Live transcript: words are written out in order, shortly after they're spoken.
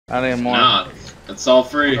Not anymore. Nah, it's all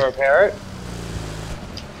free. To repair it?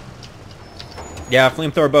 Yeah,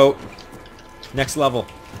 flamethrower boat. Next level.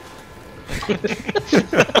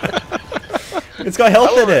 It's got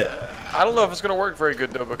health in it. I don't know if it's gonna work very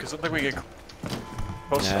good though, because I think we get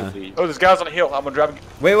close. Yeah. Oh, there's guys on the hill. I'm gonna drive.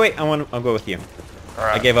 Wait, I'll go with you. All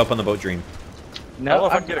right. I gave up on the boat dream. No, I don't know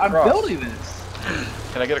if I can get I'm across. building this.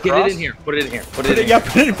 Can I get across? Get it in here. Put it in here. Put it in Yeah,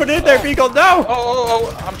 here. put it in there, Beagle. No.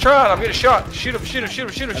 Oh! I'm trying. I'm getting shot. Shoot him! Shoot him! Shoot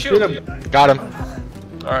him! Shoot him! Shoot him! Got him.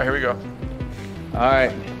 All right, here we go.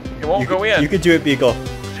 Alright. It won't go in. You can do it, Beagle.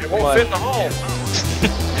 It won't fit in the hole.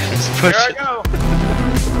 Push Here I it. go.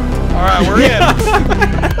 All right, we're in.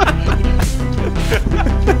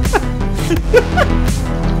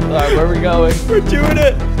 Alright, where are we going? We're doing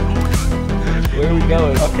it. Where are we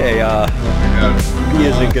going? Okay, B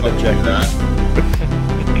is a good objective.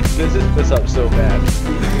 This is this up so bad.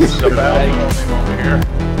 This is a bad over here.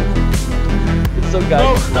 It's so No,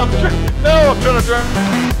 goddamn. I'm trying to drive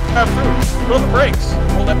through. Pull the brakes.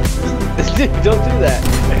 Hold that. Don't do that.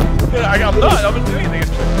 I'm not. I'm not doing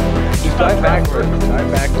anything. Just drive backwards. Drive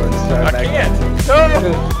backwards. Drive I backwards. can't.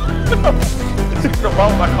 No. It's gonna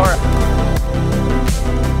follow my car.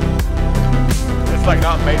 It's like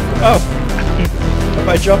not made for that. Oh. If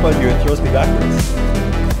I jump on you, it throws me backwards.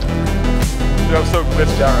 Dude, I'm so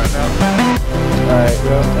glitched out right now. Alright,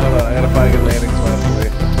 hold on. I gotta find a good landing spot for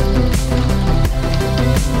you.